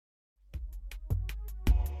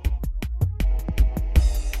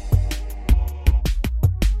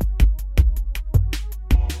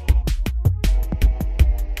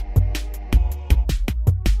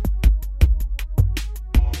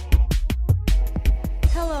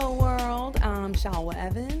Shawa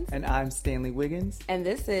Evans. And I'm Stanley Wiggins. And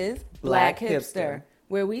this is Black Black Hipster,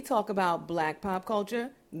 where we talk about black pop culture,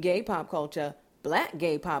 black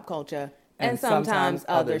gay pop culture, and sometimes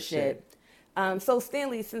other shit. So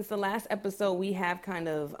Stanley, since the last episode, we have kind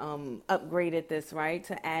of upgraded this, right,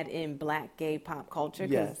 to add in black gay pop culture.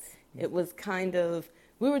 Yes. It was kind of,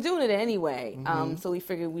 we were doing it anyway, so we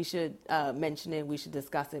figured we should mention it, we should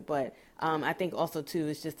discuss it. But I think also, too,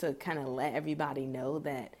 it's just to kind of let everybody know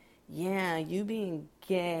that, yeah, you being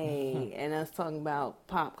gay and us talking about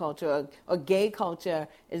pop culture or gay culture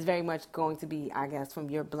is very much going to be, I guess, from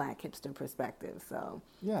your black hipster perspective. So,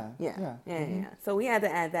 yeah. So we had to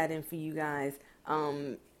add that in for you guys.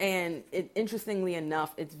 And interestingly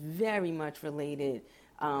enough, it's very much related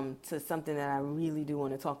to something that I really do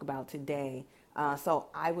want to talk about today. So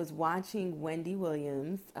I was watching Wendy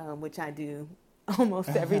Williams, which I do almost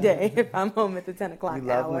every day if I'm home at the 10 o'clock hour. You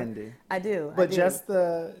love Wendy. I do. But just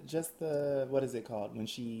the what is it called when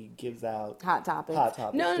she gives out Hot Topics?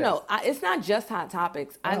 No. No. It's not just Hot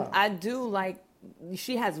Topics. I do like,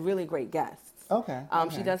 she has really great guests. Okay.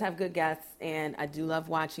 She does have good guests, and I do love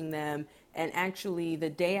watching them. And actually, the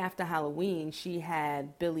day after Halloween, she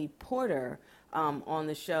had Billy Porter on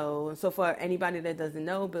the show. So for anybody that doesn't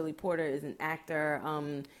know, Billy Porter is an actor.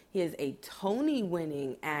 He is a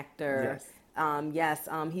Tony-winning actor. Yes.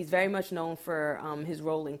 He's very much known for his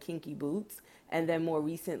role in Kinky Boots, and then more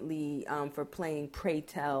recently for playing Pray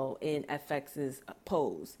Tell in FX's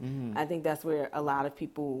Pose. I think that's where a lot of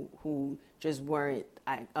people who just weren't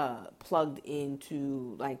plugged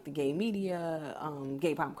into like the gay media,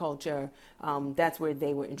 gay pop culture, that's where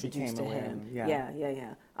they were introduced to him. Yeah.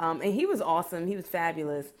 And he was awesome. He was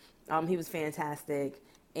fabulous. He was fantastic.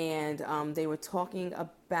 And they were talking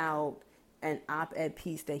about an op-ed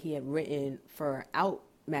piece that he had written for Out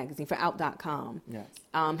magazine, for Out.com. Yes.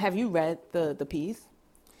 Have you read the piece?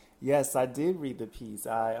 Yes, I did read the piece.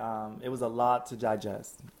 It was a lot to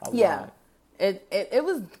digest. Lot. It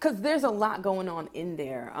was, because there's a lot going on in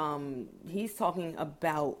there. He's talking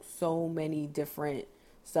about so many different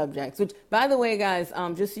subjects, which, by the way, guys,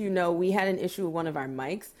 just so you know, we had an issue with one of our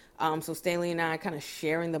mics. So Stanley and I are kind of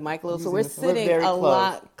sharing the mic a little. So we're sitting a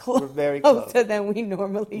lot closer than we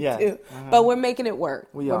normally do. But we're making it work.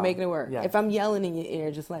 We're making it work. Yeah. If I'm yelling in your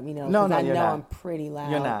ear, just let me know. No, I you're know not. I'm pretty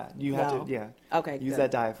loud. You're not. You have to, Okay, use good.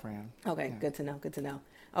 that diaphragm. Okay, good to know.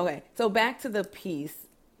 Okay, so back to the piece.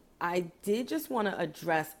 I did just want to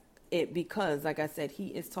address it because, like I said, he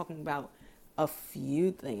is talking about a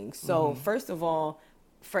few things. So first of all,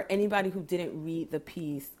 for anybody who didn't read the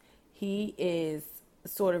piece, he is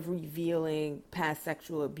sort of revealing past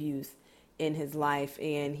sexual abuse in his life,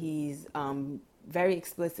 and he's very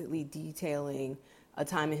explicitly detailing a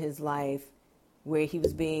time in his life where he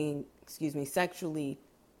was being, sexually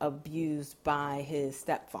abused by his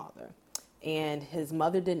stepfather, and his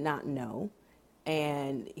mother did not know.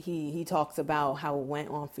 And he talks about how it went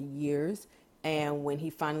on for years, and when he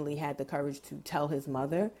finally had the courage to tell his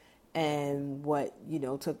mother, and what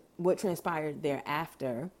transpired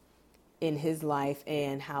thereafter in his life,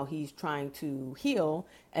 and how he's trying to heal,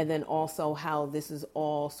 and then also how this is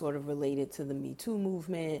all sort of related to the Me Too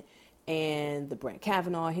movement and the Brett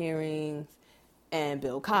Kavanaugh hearings and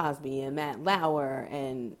Bill Cosby and Matt Lauer,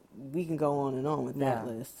 and we can go on and on with that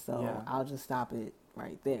list. So I'll just stop it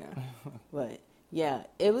right there. But yeah,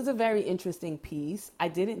 it was a very interesting piece. I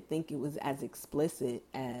didn't think it was as explicit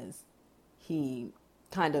as he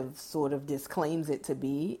kind of sort of disclaims it to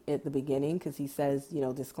be at the beginning, because he says,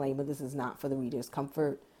 disclaimer, this is not for the reader's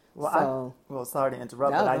comfort. Well, sorry to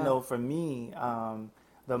interrupt, but I know for me,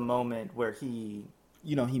 the moment where he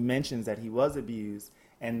mentions that he was abused,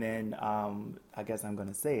 and then I guess I'm going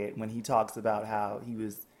to say it, when he talks about how he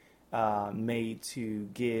was made to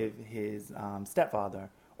give his stepfather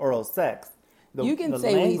oral sex. You can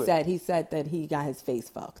say what he said that he got his face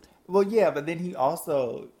fucked. Well, yeah, but then he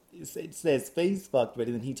also says face fucked, but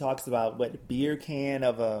then he talks about what beer can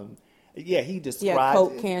of a, he describes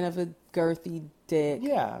Coke can of a girthy dick.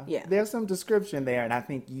 Yeah. There's some description there, and I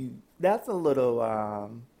think that's a little,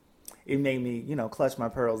 it made me, clutch my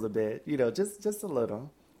pearls a bit, just a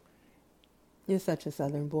little. You're such a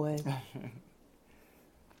Southern boy.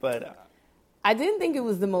 But I didn't think it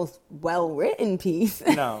was the most well-written piece.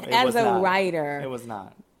 No, it was not. As a writer, it was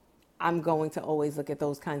not. I'm going to always look at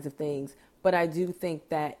those kinds of things. But I do think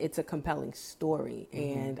that it's a compelling story,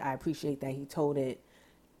 and I appreciate that he told it.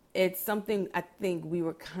 It's something I think we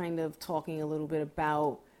were kind of talking a little bit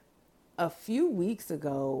about a few weeks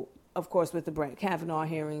ago, of course, with the Brett Kavanaugh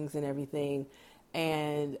hearings and everything.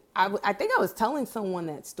 And I think I was telling someone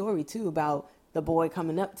that story, too, about the boy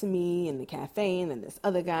coming up to me in the cafe, and then this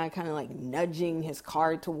other guy kind of like nudging his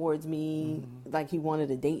card towards me, like he wanted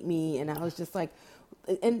to date me. And I was just like,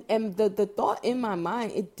 and the thought in my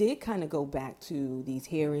mind, it did kind of go back to these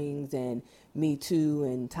hearings and Me Too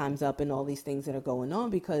and Time's Up and all these things that are going on,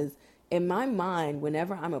 because in my mind,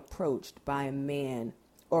 whenever I'm approached by a man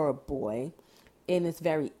or a boy in this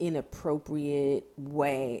very inappropriate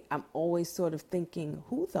way, I'm always sort of thinking,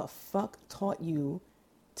 who the fuck taught you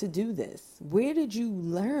to do this? Where did you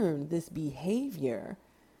learn this behavior?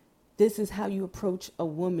 This is how you approach a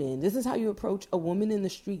woman. This is how you approach a woman in the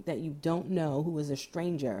street that you don't know, who is a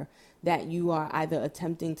stranger, that you are either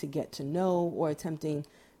attempting to get to know or attempting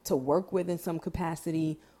to work with in some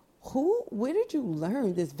capacity. Where did you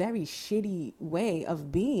learn this very shitty way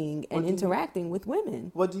of being and interacting with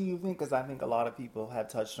women? What do you think? Because I think a lot of people have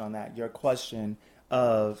touched on that. Your question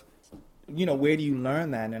of, where do you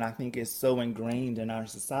learn that? And I think it's so ingrained in our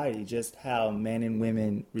society, just how men and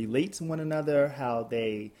women relate to one another, how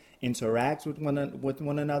they interact with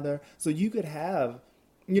one another. So you could have,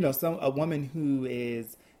 a woman who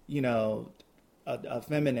is, a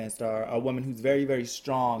feminist, or a woman who's very, very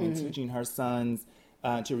strong in teaching her sons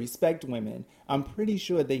to respect women. I'm pretty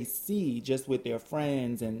sure they see, just with their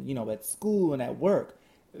friends and, at school and at work,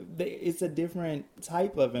 it's a different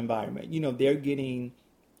type of environment. They're getting,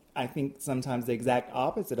 I think, sometimes the exact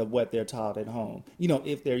opposite of what they're taught at home,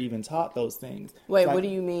 if they're even taught those things. Wait, what do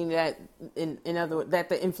you mean that, in other words, that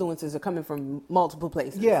the influences are coming from multiple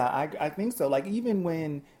places? Yeah, I think so. Like, even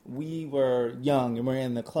when we were young and we're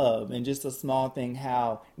in the club, and just a small thing,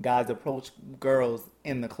 how guys approach girls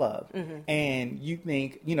in the club. And you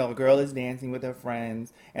think, a girl is dancing with her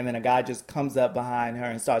friends, and then a guy just comes up behind her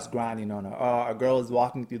and starts grinding on her. Or a girl is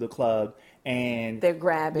walking through the club, and they're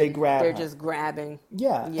grabbing. They're just grabbing.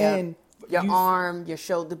 Yeah. Yep. And your arm, your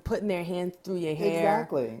shoulder, putting their hands through your hair.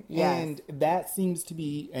 Exactly. Yes. And that seems to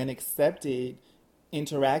be an accepted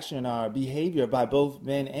interaction or behavior by both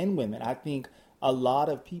men and women. I think a lot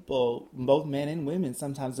of people, both men and women,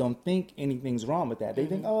 sometimes don't think anything's wrong with that. They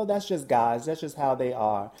think, oh, that's just guys. That's just how they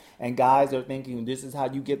are. And guys are thinking, this is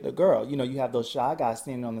how you get the girl. You have those shy guys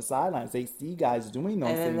standing on the sidelines. They see guys doing those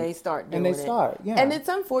things. And then they start doing it. And they start, yeah. And it's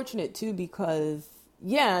unfortunate, too, because,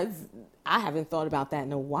 I haven't thought about that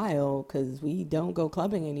in a while, because we don't go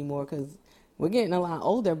clubbing anymore, because we're getting a lot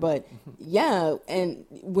older. But, and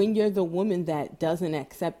when you're the woman that doesn't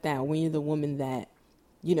accept that, when you're the woman that,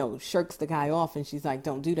 shirks the guy off, and she's like,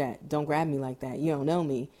 don't do that. Don't grab me like that. You don't know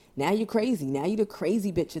me. Now you're crazy. Now you're the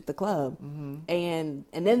crazy bitch at the club. And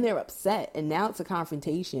then they're upset, and now it's a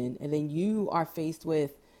confrontation. And then you are faced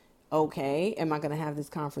with, okay, am I going to have this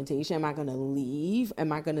confrontation? Am I going to leave?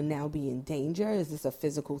 Am I going to now be in danger? Is this a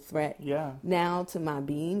physical threat now to my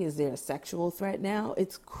being? Is there a sexual threat now?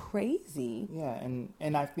 It's crazy. Yeah,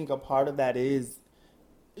 and I think a part of that is,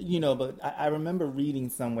 but I remember reading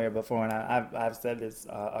somewhere before, and I've said this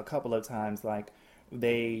a couple of times, like,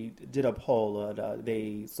 they did a poll, or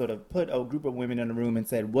they sort of put a group of women in a room and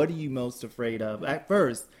said, what are you most afraid of? At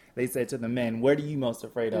first, they said to the men, what are you most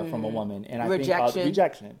afraid of from a woman? And I think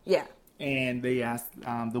rejection. Yeah. And they asked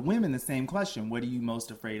the women the same question, what are you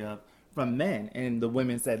most afraid of from men? And the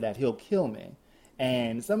women said that he'll kill me.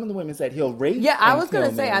 And some of the women said he'll rape me. Yeah, I was going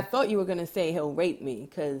to say, I thought you were going to say he'll rape me,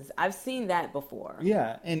 because I've seen that before.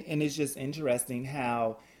 Yeah, and it's just interesting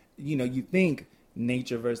how, you think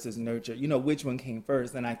nature versus nurture, which one came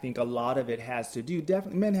first. And I think a lot of it has to do,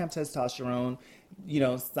 definitely, men have testosterone.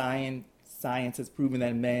 Science has proven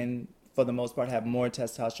that men, for the most part, have more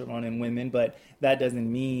testosterone than women, but that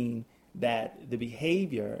doesn't mean that the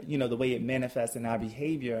behavior, the way it manifests in our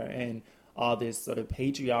behavior and all this sort of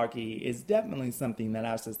patriarchy is definitely something that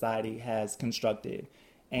our society has constructed,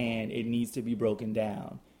 and it needs to be broken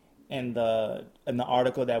down. And the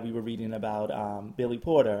article that we were reading about Billy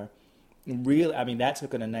Porter, really, that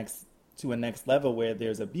took it to a next level, where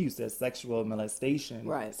there's abuse, there's sexual molestation.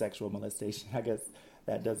 Right. Sexual molestation, I guess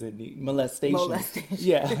that doesn't need molestation.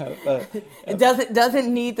 Yeah. It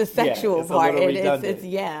doesn't need the sexual part. It's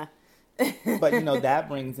But, that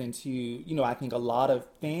brings into, I think a lot of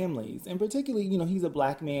families, and particularly, he's a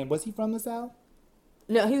black man. Was he from the South?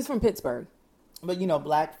 No, he was from Pittsburgh. But,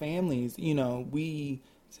 black families, we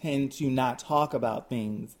tend to not talk about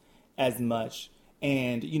things as much.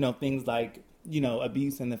 And, things like,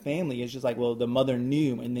 abuse in the family. It's just like, well, the mother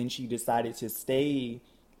knew, and then she decided to stay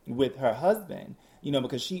with her husband,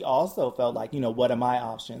 because she also felt like, what are my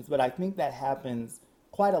options? But I think that happens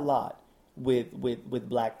quite a lot with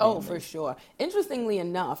black families. Oh, for sure. Interestingly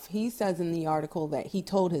enough, he says in the article that he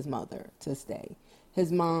told his mother to stay.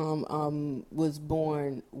 His mom was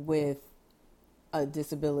born with a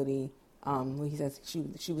disability He says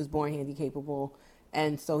she was born handicapable.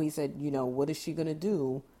 And so he said, what is she going to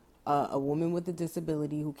do? A woman with a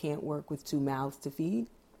disability who can't work with 2 mouths to feed?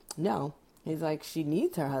 No. He's like, she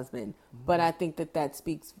needs her husband. Mm-hmm. But I think that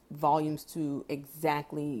speaks volumes to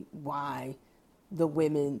exactly why the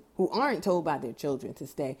women who aren't told by their children to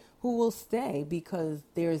stay, who will stay because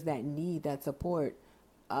there's that need, that support.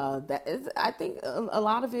 That is, I think a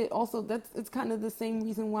lot of it also, it's kind of the same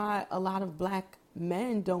reason why a lot of black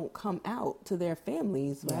men don't come out to their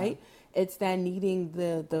families, right? Yeah. It's that needing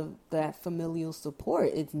that familial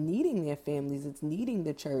support. It's needing their families. It's needing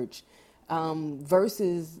the church,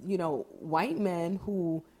 versus, white men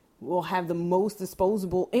who will have the most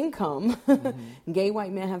disposable income. Mm-hmm. Gay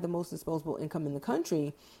white men have the most disposable income in the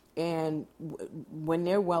country. And when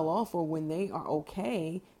they're well off, or when they are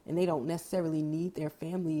okay and they don't necessarily need their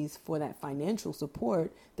families for that financial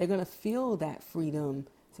support, they're going to feel that freedom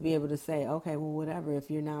to be able to say, okay, well, whatever,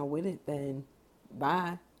 if you're not with it, then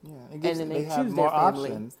bye. Yeah, and then they have choose more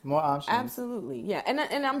options. More options. Absolutely, yeah.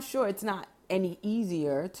 And I'm sure it's not any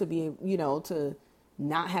easier to be, to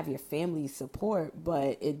not have your family's support,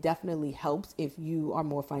 but it definitely helps if you are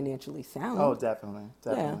more financially sound. Oh, definitely.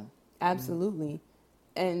 Yeah, absolutely. Mm-hmm.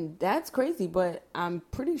 And that's crazy, but I'm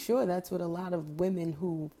pretty sure that's what a lot of women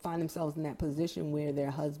who find themselves in that position where their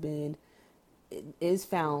husband is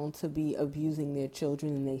found to be abusing their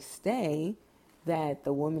children and they stay, that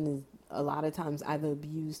the woman is a lot of times either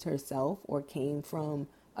abused herself or came from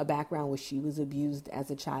a background where she was abused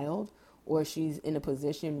as a child, or she's in a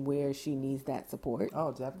position where she needs that support.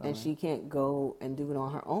 Oh, definitely. And she can't go and do it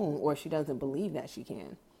on her own, or she doesn't believe that she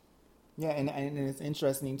can. Yeah, and it's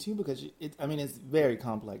interesting, too, because, it's very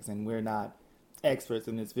complex, and we're not experts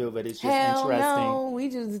in this field, but it's just interesting. No, we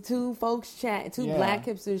just two folks black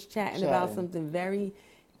hipsters chatting about something very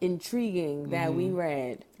intriguing that we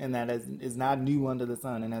read. And that is not new under the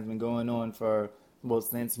sun and has been going on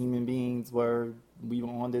since human beings were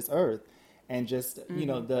on this earth. And just,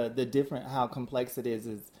 the different, how complex it is,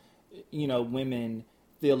 women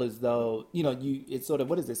feel as though, it's sort of,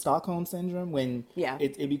 what is it, Stockholm Syndrome? When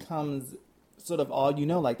it becomes sort of all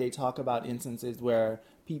like they talk about instances where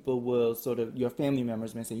people will your family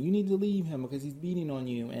members may say, you need to leave him because he's beating on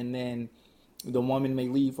you. And then the woman may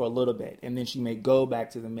leave for a little bit and then she may go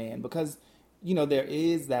back to the man because, there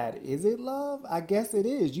is that, is it love? I guess it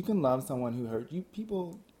is. You can love someone who hurt you.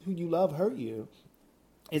 People who you love hurt you.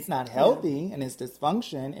 It's not healthy and it's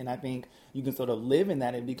dysfunction. And I think you can sort of live in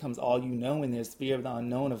that. It becomes all and there's fear of the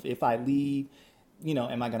unknown of if I leave,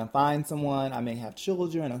 am I going to find someone? I may have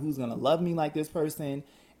children, or who's going to love me like this person?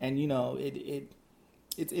 And,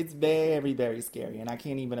 it's very, very scary. And I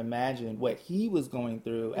can't even imagine what he was going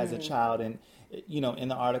through as a child. And, in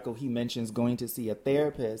the article, he mentions going to see a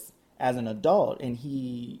therapist as an adult. And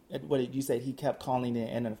what did you say? He kept calling it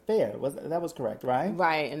an affair. That was correct, right?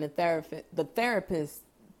 Right. And the therapist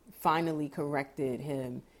finally corrected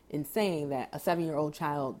him in saying that a 7-year-old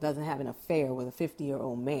child doesn't have an affair with a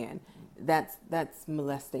 50-year-old man. That's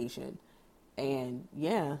molestation. And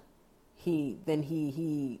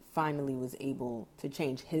he finally was able to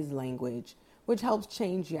change his language, which helps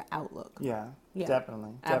change your outlook. Yeah.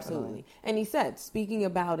 Definitely. Absolutely. And he said, speaking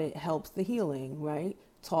about it helps the healing, right?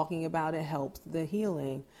 Talking about it helps the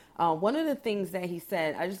healing. One of the things that he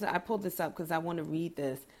said, I pulled this up because I want to read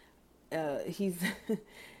this. He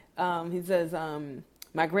says,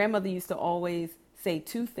 my grandmother used to always say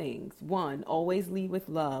 2 things. 1, always lead with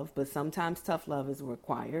love, but sometimes tough love is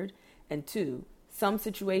required. And 2, some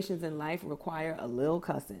situations in life require a little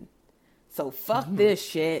cussing. So fuck this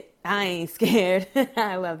shit. I ain't scared.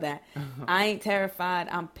 I love that. I ain't terrified.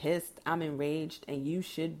 I'm pissed. I'm enraged. And you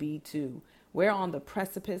should be too. We're on the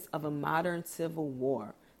precipice of a modern civil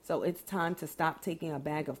war. So it's time to stop taking a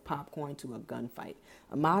bag of popcorn to a gunfight.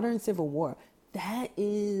 A modern civil war. That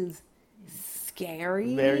is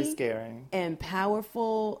scary. Very scary. And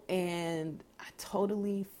powerful. And I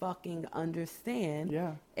totally fucking understand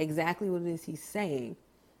exactly what it is he's saying.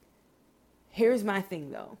 Here's my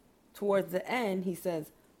thing, though. Towards the end, he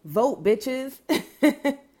says, vote, bitches.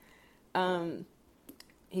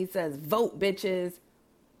 He says, vote, bitches,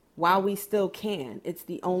 while we still can. It's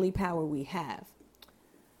the only power we have.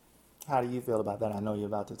 How do you feel about that? I know you're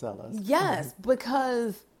about to tell us. Yes,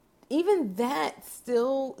 because even that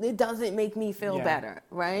still, it doesn't make me feel better,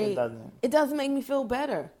 right? It doesn't make me feel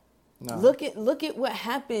better. No. Look at what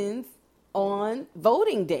happens on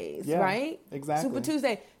voting days, right? Exactly. Super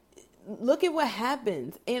Tuesday. Look at what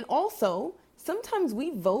happens. And also, sometimes we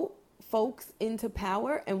vote folks into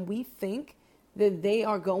power and we think that they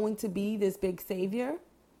are going to be this big savior.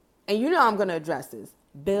 And I'm going to address this.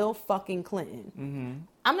 Bill fucking Clinton.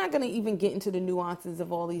 I'm not going to even get into the nuances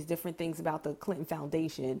of all these different things about the Clinton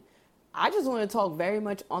Foundation. I just want to talk very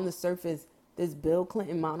much on the surface, this Bill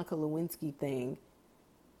Clinton, Monica Lewinsky thing,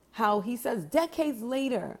 how he says decades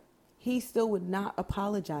later, he still would not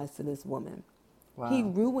apologize to this woman. Wow. He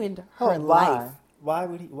ruined her life. Why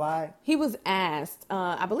would he? Why? He was asked,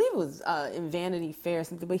 I believe it was in Vanity Fair or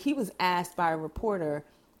something, but he was asked by a reporter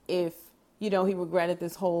if, he regretted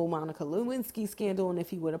this whole Monica Lewinsky scandal and if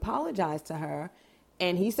he would apologize to her.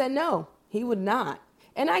 And he said no, he would not.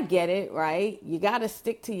 And I get it, right? You got to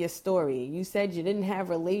stick to your story. You said you didn't have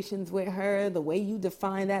relations with her. The way you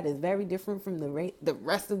define that is very different from the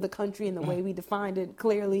rest of the country and the way we defined it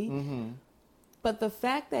clearly. Mm-hmm. But the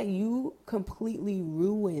fact that you completely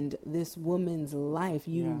ruined this woman's life,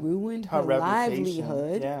 you ruined her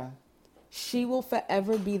livelihood. Yeah. She will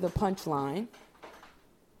forever be the punchline.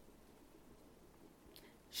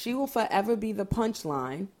 She will forever be the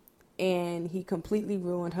punchline. And he completely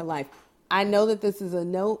ruined her life. I know that this is a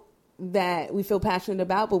note that we feel passionate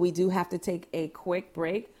about, but we do have to take a quick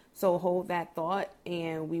break. So hold that thought,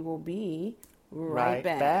 and we will be right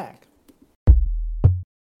back.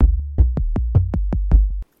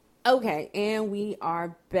 Okay, and we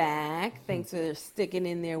are back. Thanks for sticking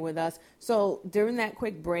in there with us. So during that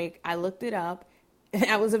quick break, I looked it up.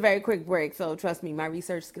 That was a very quick break, so trust me, my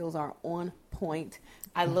research skills are on point.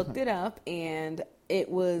 I looked it up, and it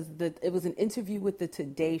was an interview with the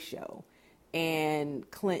Today Show, and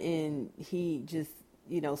Clinton, he just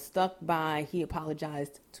stuck by, he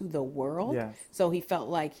apologized to the world. Yes. So he felt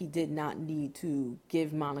like he did not need to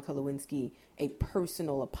give Monica Lewinsky a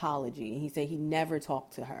personal apology. He said he never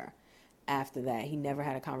talked to her after that. He never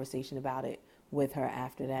had a conversation about it with her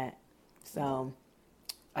after that. So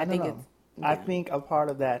I think a part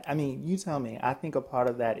of that, you tell me, I think a part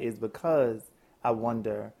of that is because I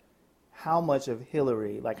wonder how much of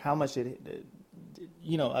Hillary, like how much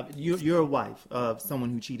you're a wife of someone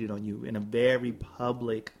who cheated on you in a very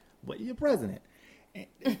public way. You're president.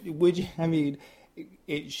 Would you,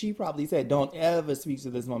 she probably said, don't ever speak to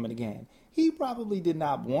this woman again. He probably did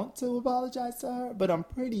not want to apologize to her, but I'm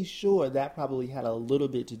pretty sure that probably had a little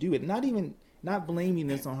bit to do with it. Not blaming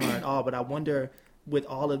this on her at all, but I wonder, with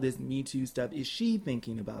all of this Me Too stuff, is she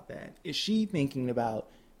thinking about that? Is she thinking about...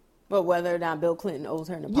 But whether or not Bill Clinton owes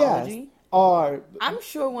her an apology? Yes. Or... I'm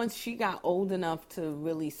sure once she got old enough to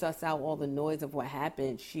really suss out all the noise of what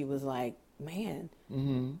happened, she was like, man,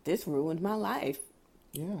 this ruined my life.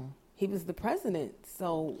 Yeah. He was the president,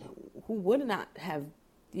 so who would not have,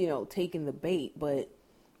 taken the bait? But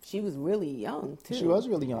she was really young, too. She was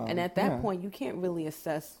really young. And at that point, you can't really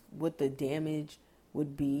assess what the damage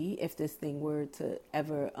would be if this thing were to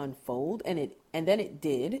ever unfold, and then it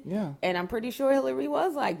did. Yeah. And I'm pretty sure Hillary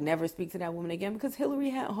was like, never speak to that woman again, because Hillary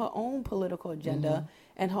had her own political agenda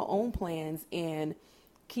and her own plans, and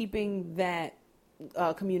keeping that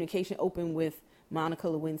communication open with Monica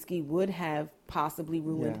Lewinsky would have possibly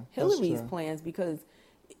ruined Hillary's plans, because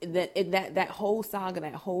that whole saga,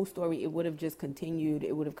 that whole story, it would have just continued.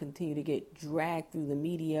 It would have continued to get dragged through the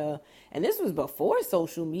media, and this was before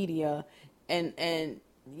social media. And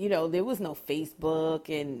there was no Facebook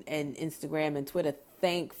and Instagram and Twitter,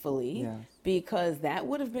 thankfully, because that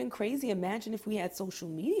would have been crazy. Imagine if we had social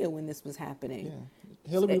media when this was happening.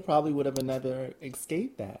 Yeah. Hillary probably would have never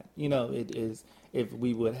escaped that. It is if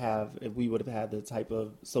we would have had the type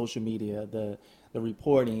of social media, the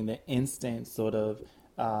reporting, the instant sort of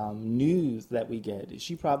news that we get.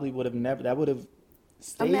 She probably would have never. That would have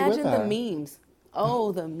stayed with her. Imagine the memes.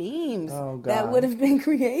 Oh, the memes that would have been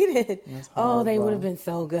created. Oh, they would have been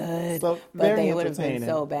so good. But they would have been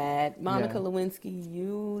so bad. Monica Lewinsky,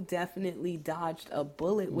 you definitely dodged a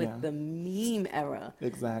bullet with the meme era.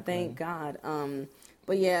 Exactly. Thank God.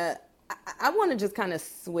 But yeah, I want to just kind of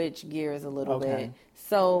switch gears a little bit.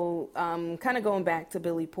 So kind of going back to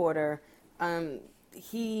Billy Porter,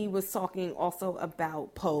 he was talking also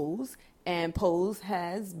about Pose, and Pose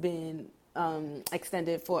has been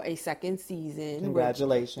extended for a second season.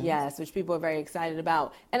 Congratulations. Which people are very excited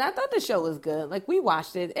about. And I thought the show was good. Like, we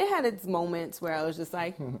watched it. It had its moments where I was just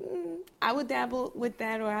like, I would dabble with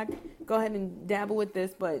that, or I'd go ahead and dabble with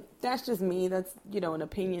this, but that's just me. That's, an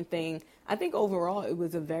opinion thing. I think overall it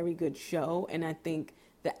was a very good show, and I think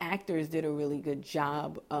the actors did a really good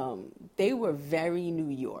job. They were very New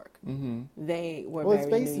York. Mm-hmm. They were very New York.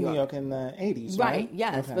 Well, it's based in New York in the 80s, right? Right,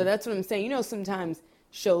 yes. Okay. But that's what I'm saying. Sometimes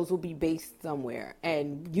shows will be based somewhere,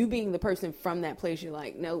 and you being the person from that place, you're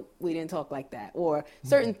like, nope, we didn't talk like that. Or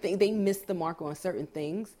certain things, they missed the mark on certain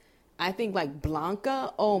things. I think like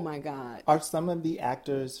Blanca, oh my God. Are some of the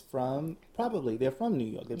actors they're from New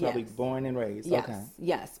York. They're probably born and raised. Yes,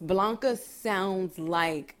 yes. Blanca sounds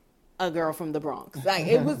like a girl from the Bronx. Like,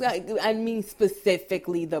 it was like, I mean,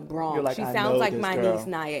 specifically the Bronx. Like, she I sounds know like this my girl. niece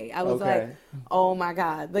Naye. I was like, oh my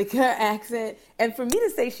God, like her accent. And for me to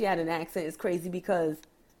say she had an accent is crazy because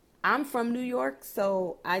I'm from New York,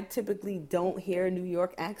 so I typically don't hear New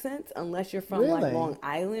York accents unless you're from like Long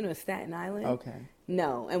Island or Staten Island. Okay.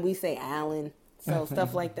 No, and we say Allen, so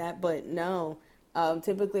stuff like that. But no,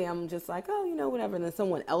 typically I'm just like, oh, you know, whatever. And then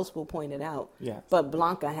someone else will point it out. Yes. But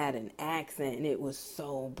Blanca had an accent, and it was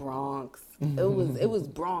so Bronx. It was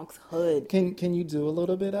Bronx hood. Can you do a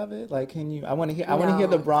little bit of it? Like, can you? I want to hear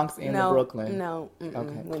the Bronx and the Brooklyn. No.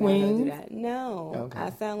 Okay. We're Queens. not gonna do that. No. Okay. I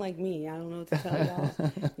sound like me. I don't know what to tell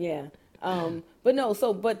y'all. Yeah. But no.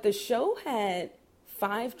 But the show had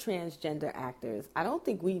 5 transgender actors. I don't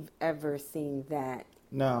think we've ever seen that.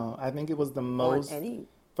 No, I think it was the most any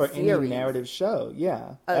narrative show.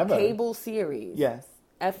 Yeah. Ever. Cable series. Yes.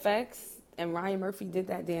 FX and Ryan Murphy did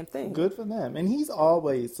that damn thing. Good for them. And he's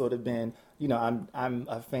always sort of been, you know, I'm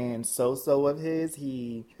a fan so of his.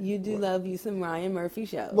 You do love you some Ryan Murphy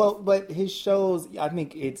shows. Well, but his shows, I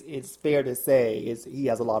think it's fair to say, he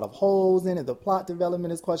has a lot of holes in it. The plot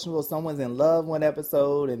development is questionable. Someone's in love one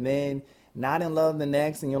episode and then not in love the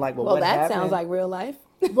next, and you're like, well, what happened? Well, that sounds like real life.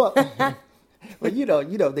 Well, but you know,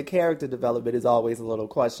 the character development is always a little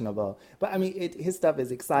questionable. But I mean, his stuff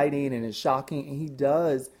is exciting and it's shocking, and he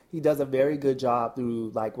does a very good job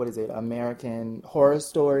through, like, what is it, American Horror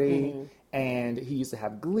Story, and he used to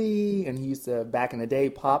have Glee, and he used to, back in the day,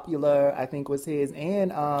 Popular, I think was his, and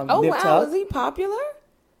Nip Tuck. Was he Popular?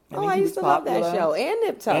 I used to love that show, and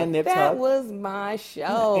Nip Tuck. That was my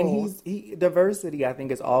show. And diversity, I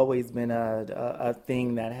think, has always been a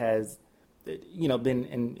thing that has, you know,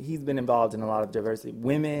 he's been involved in a lot of diversity.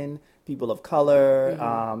 Women, people of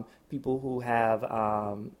color, people who have,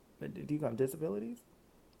 do you have disabilities?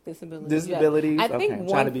 Disabilities. Yeah. I think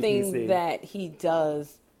one thing that he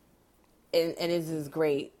does, and this is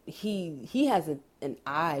great, he has an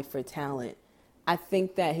eye for talent. I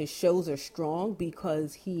think that his shows are strong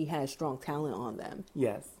because he has strong talent on them.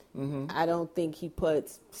 Yes. Mm-hmm. I don't think he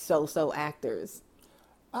puts so actors.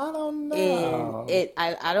 I don't know.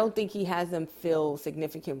 I don't think he has them fill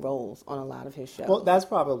significant roles on a lot of his shows. Well, that's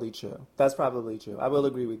probably true. I will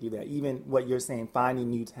agree with you that even what you're saying, finding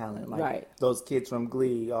new talent, like those kids from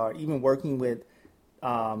Glee, or even working with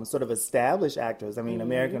sort of established actors. I mean,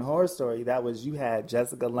 American Horror Story, you had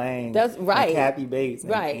Jessica Lange, that's right, and Kathy Bates,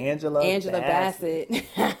 and Angela Bassett.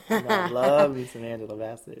 I love me some Angela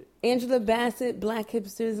Bassett. Angela Bassett, Black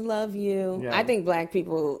hipsters love you. Yeah. I think Black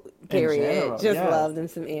people, period, love them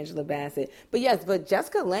some Angela Bassett. But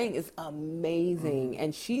Jessica Lange is amazing,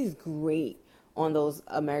 and she's great on those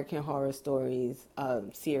American Horror Stories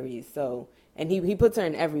series. So, and he puts her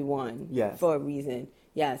in every one for a reason.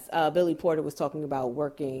 Yes, Billy Porter was talking about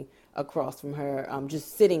working across from her,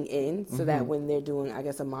 just sitting in, so that when they're doing, I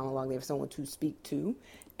guess, a monologue, they have someone to speak to.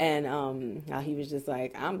 And he was just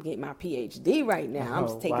like, I'm getting my PhD right now. I'm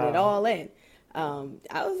just taking it all in.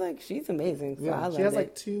 I was like, she's amazing. So I love she has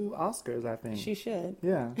like 2 Oscars, I think. She should.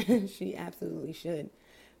 Yeah. She absolutely should.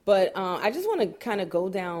 But I just want to kind of go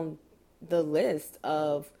down the list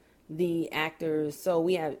of the actors. So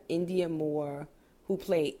we have India Moore, who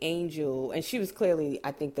played Angel, and she was clearly,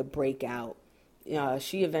 I think, the breakout.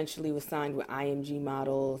 She eventually was signed with IMG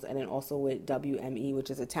Models and then also with WME, which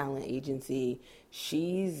is a talent agency.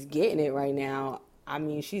 She's getting it right now. I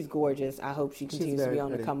mean, she's gorgeous. I hope she continues to be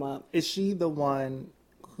on the come up. Is she the one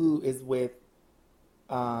who is with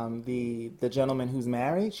the gentleman who's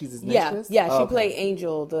married? She's his mistress? Yeah, she played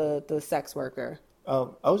Angel, the sex worker.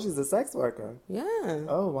 Oh, she's a sex worker. Yeah.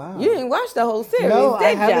 Oh, wow. You didn't watch the whole series, no, did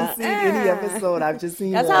I haven't seen any episode. I've just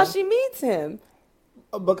seen That's how she meets him.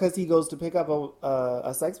 Because he goes to pick up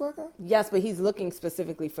a sex worker? Yes, but he's looking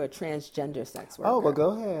specifically for a transgender sex worker. Oh, well,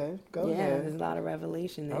 go ahead. Go ahead. Yeah, there's a lot of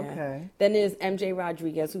revelation there. Okay. Then there's MJ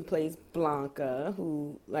Rodriguez, who plays Blanca,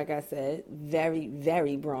 who, like I said, very,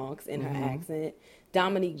 very Bronx in her accent.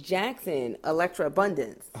 Dominique Jackson, Electra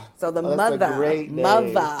Abundance. So the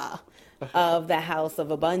mother of the House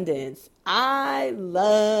of Abundance. I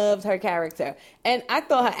loved her character. And I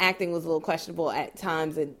thought her acting was a little questionable at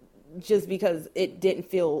times, and just because it didn't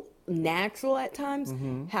feel natural at times.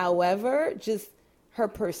 However, just her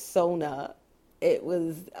persona, it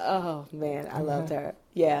was, oh man, I loved her.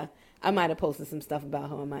 Yeah, I might have posted some stuff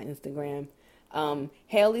about her on my Instagram.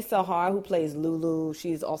 Haley Sahar, who plays Lulu,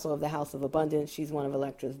 she's also of the House of Abundance. She's one of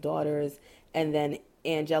Electra's daughters. And then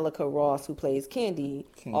Angelica Ross, who plays Candy,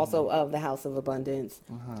 also of the House of Abundance.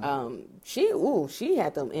 She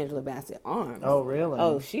had them Angela Bassett arms. Oh, really?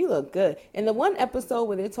 Oh, she looked good. And the one episode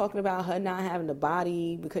where they're talking about her not having the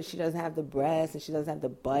body because she doesn't have the breasts and she doesn't have the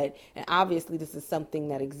butt, and obviously this is something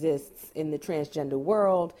that exists in the transgender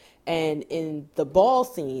world, and in the ball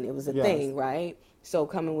scene, it was a thing, right? So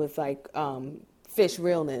coming with like fish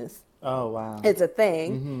realness. Oh, wow. It's a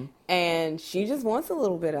thing, and she just wants a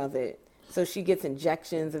little bit of it. So she gets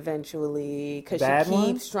injections eventually because she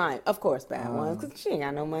keeps trying. Of course, bad ones, because she ain't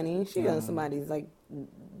got no money. She goes to somebody's like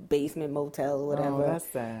basement motel or whatever. Oh, that's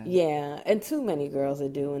sad. Yeah, and too many girls are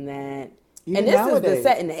doing that. Even and this nowadays. is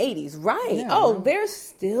set in the 80s, right? Yeah. Oh, they're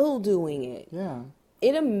still doing it. Yeah.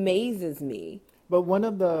 It amazes me. But one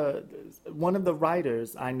of the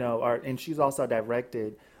writers I know, and she's also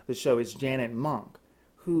directed the show, is Janet Monk,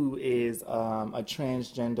 who is a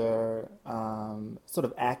transgender sort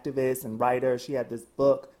of activist and writer. She has this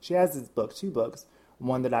book, 2 books,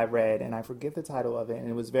 one that I read, and I forget the title of it, and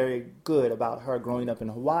it was very good about her growing up in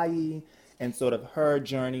Hawaii and sort of her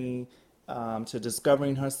journey to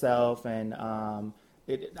discovering herself and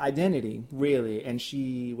identity, really. And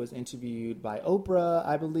she was interviewed by Oprah,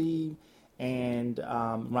 I believe, and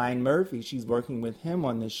Ryan Murphy. She's working with him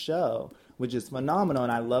on this show, which is phenomenal,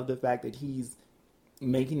 and I love the fact that he's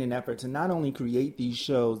making an effort to not only create these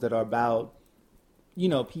shows that are about,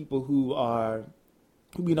 people who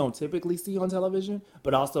we don't typically see on television,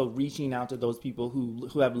 but also reaching out to those people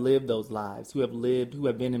who have lived those lives, who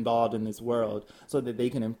have been involved in this world, so that they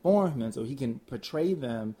can inform him and so he can portray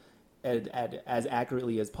them as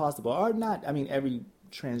accurately as possible. Or not, every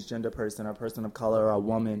transgender person or person of color or a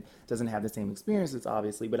woman doesn't have the same experiences,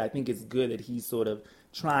 obviously, but I think it's good that he's sort of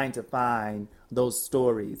trying to find those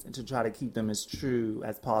stories and to try to keep them as true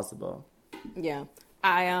as possible. Yeah.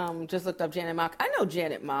 I just looked up Janet Mock. I know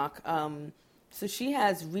Janet Mock. So she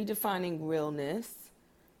has Redefining Realness.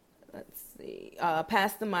 Let's see.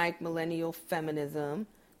 Pass the Mic, Millennial Feminism,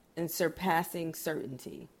 and Surpassing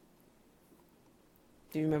Certainty.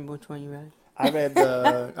 Do you remember which one you read? I read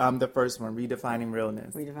the first one, Redefining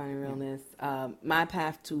Realness. Redefining Realness. My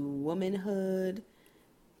Path to Womanhood,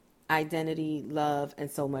 Identity, Love, and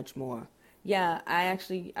so much more. Yeah,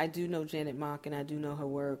 I do know Janet Mock, and I do know her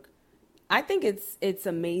work. I think it's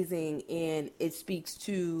amazing, and it speaks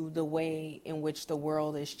to the way in which the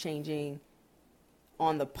world is changing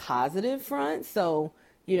on the positive front. So,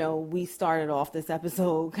 we started off this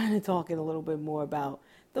episode kind of talking a little bit more about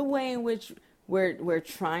the way in which we're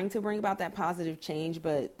trying to bring about that positive change,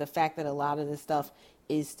 but the fact that a lot of this stuff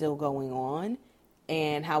is still going on,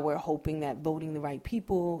 and how we're hoping that voting the right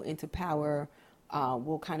people into power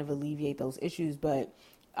will kind of alleviate those issues. But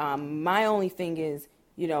my only thing is,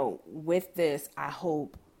 with this, I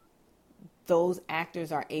hope those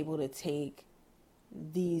actors are able to take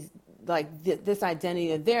these, this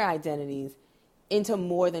identity, or their identities, into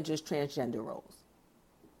more than just transgender roles.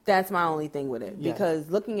 That's my only thing with it. Yes. Because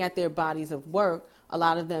looking at their bodies of work, a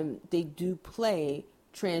lot of them, they do play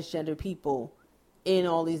transgender people in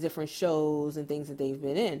all these different shows and things that they've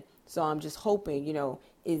been in. So I'm just hoping,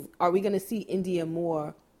 are we going to see India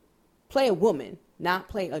Moore play a woman, not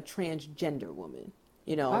play a transgender woman?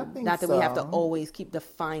 Not that we have to always keep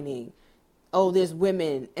defining, there's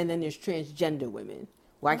women and then there's transgender women.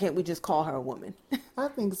 Why can't we just call her a woman? I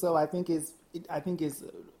think so. I think it's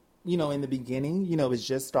in the beginning, it's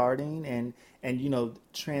just starting, and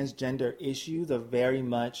transgender issues are very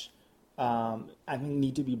much, I think,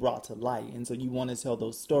 need to be brought to light. And so you want to tell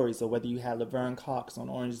those stories. So whether you have Laverne Cox on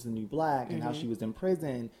Orange is the New Black and how she was in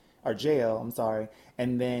prison, or jail, I'm sorry,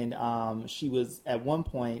 and then she was at one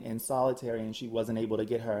point in solitary and she wasn't able to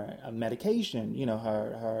get her medication,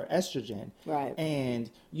 her estrogen. Right.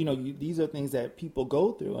 And, these are things that people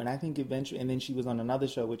go through. And I think eventually, and then she was on another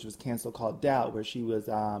show which was canceled called Doubt, where she was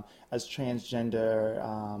a transgender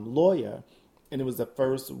lawyer. And it was the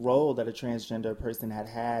first role that a transgender person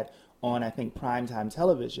had on, I think, primetime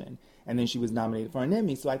television. And then she was nominated for an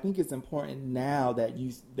Emmy. So I think it's important now that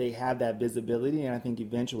they have that visibility. And I think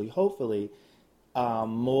eventually, hopefully,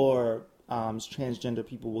 more transgender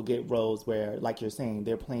people will get roles where, like you're saying,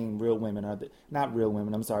 they're playing real women, not real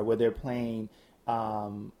women, I'm sorry, where they're playing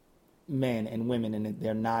men and women and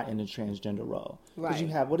they're not in a transgender role. Right. Because you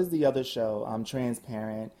have, what is the other show?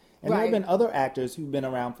 Transparent. And right. There have been other actors who've been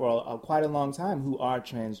around for quite a long time who are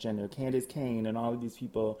transgender. Candace Cain and all of these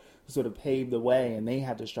people who sort of paved the way, and they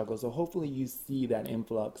had to struggle. So hopefully you see that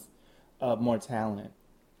influx of more talent.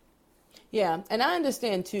 Yeah, and I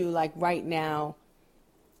understand too, like right now,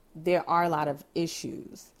 there are a lot of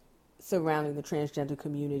issues surrounding the transgender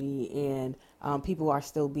community, and people are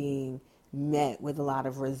still being met with a lot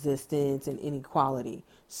of resistance and inequality.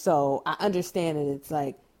 So I understand that it's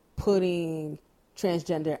like putting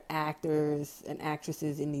transgender actors and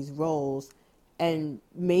actresses in these roles and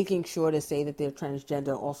making sure to say that they're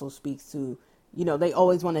transgender also speaks to, you know, they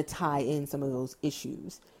always want to tie in some of those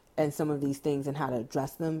issues and some of these things and how to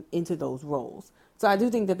address them into those roles. So I do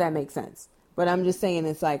think that that makes sense. But I'm just saying,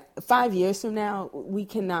 it's like 5 years from now, we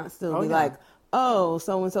cannot still be like, oh,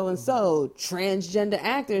 so-and-so and so, transgender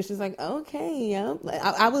actors. Just like, okay, yeah.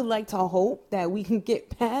 I would like to hope that we can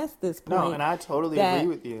get past this point. No, and I totally agree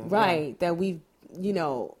with you. Right, that we, you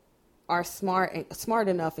know, are smart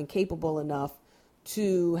enough and capable enough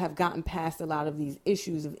to have gotten past a lot of these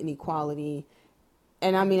issues of inequality.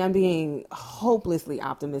 And I mean, I'm being hopelessly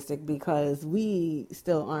optimistic because we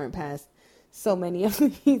still aren't past so many of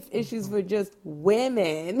these issues for just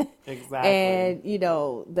women. Exactly. And, you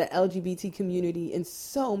know, the LGBT community in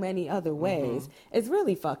so many other ways. It's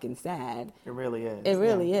really fucking sad. It really is. It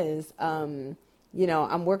really is. You know,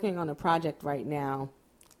 I'm working on a project right now.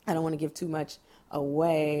 I don't want to give too much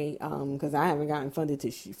away because I haven't gotten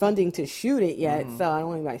funding to shoot it yet, so I don't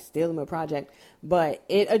want anybody stealing my project. But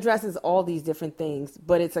it addresses all these different things,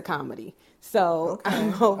 but it's a comedy. So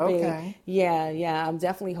I'm hoping, yeah, I'm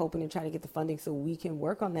definitely hoping to try to get the funding so we can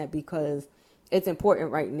work on that because it's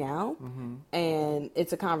important right now, and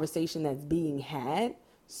it's a conversation that's being had.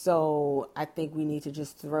 So I think we need to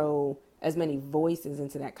just throw as many voices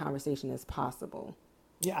into that conversation as possible.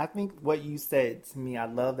 Yeah, I think what you said to me, I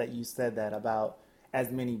love that you said that about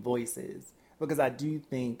as many voices, because I do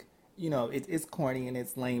think, you know, it's corny and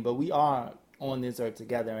it's lame, but we are on this earth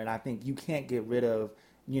together, and I think you can't get rid of,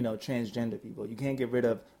 you know, transgender people. You can't get rid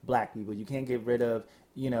of black people. You can't get rid of,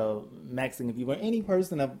 you know, Mexican people, or any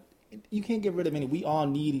person of, you can't get rid of any. We all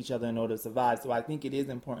need each other in order to survive. So I think it is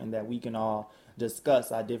important that we can all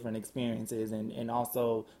discuss our different experiences and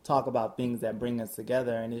also talk about things that bring us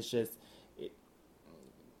together. And it's just,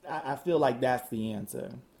 I feel like that's the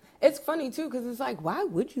answer. It's funny, too, because it's like, why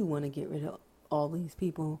would you want to get rid of all these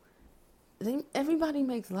people? Everybody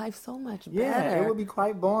makes life so much better. Yeah, it would be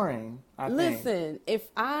quite boring, I think. Listen, if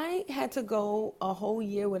I had to go a whole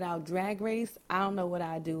year without Drag Race, I don't know what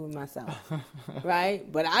I'd do with myself,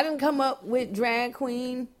 right? But I didn't come up with drag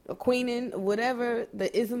queen or queening, whatever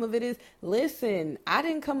the ism of it is. Listen, I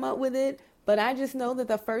didn't come up with it. But I just know that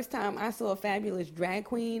the first time I saw a fabulous drag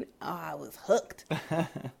queen, I was hooked.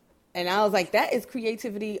 And I was like, that is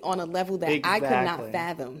creativity on a level that I could not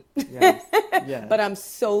fathom. Yes. Yes. But I'm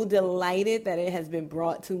so delighted that it has been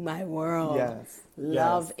brought to my world. Yes.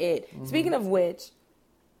 Love it. Speaking of which,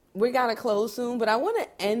 we got to close soon, but I want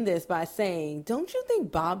to end this by saying, don't you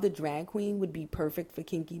think Bob the Drag Queen would be perfect for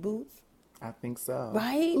Kinky Boots? I think so.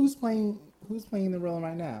 Right? Who's playing the role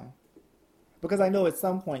right now? Because I know at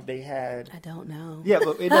some point they had... I don't know. Yeah,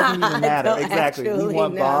 but it doesn't even matter. Exactly. We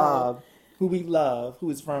want know. Bob, who we love,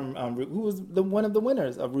 who is from... who was one of the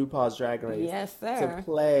winners of RuPaul's Drag Race. Yes, sir. To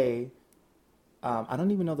play... I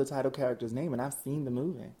don't even know the title character's name, and I've seen the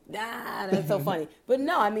movie. Ah, that's so funny. But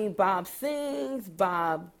no, I mean, Bob sings,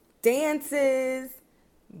 Bob dances,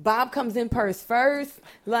 Bob comes in purse first.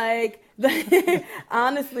 Like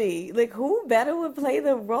honestly, like who better would play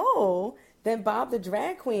the role than Bob the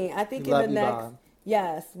Drag Queen? I think Bob.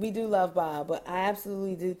 Yes, we do love Bob, but I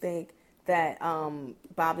absolutely do think that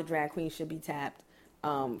Bob the Drag Queen should be tapped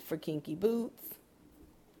for Kinky Boots.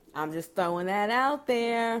 I'm just throwing that out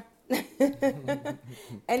there.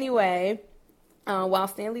 Anyway, while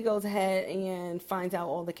Stanley goes ahead and finds out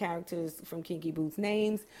all the characters from Kinky Boots'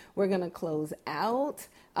 names, we're going to close out.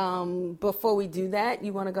 Before we do that,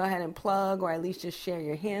 you want to go ahead and plug or at least just share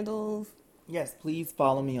your handles? Yes, please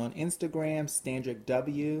follow me on Instagram, Standrick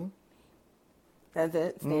W. That's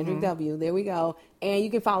it, Standrick W. There we go. And you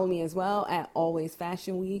can follow me as well at Always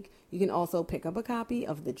Fashion Week. You can also pick up a copy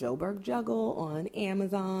of the Joburg Juggle on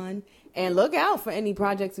Amazon. And look out for any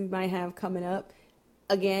projects we might have coming up.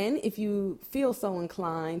 Again, if you feel so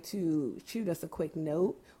inclined to shoot us a quick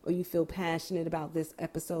note or you feel passionate about this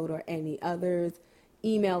episode or any others,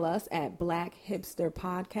 email us at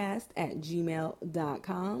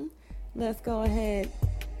blackhipsterpodcast@gmail.com. Let's go ahead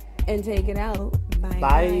and take it out. Bye.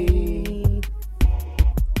 Bye.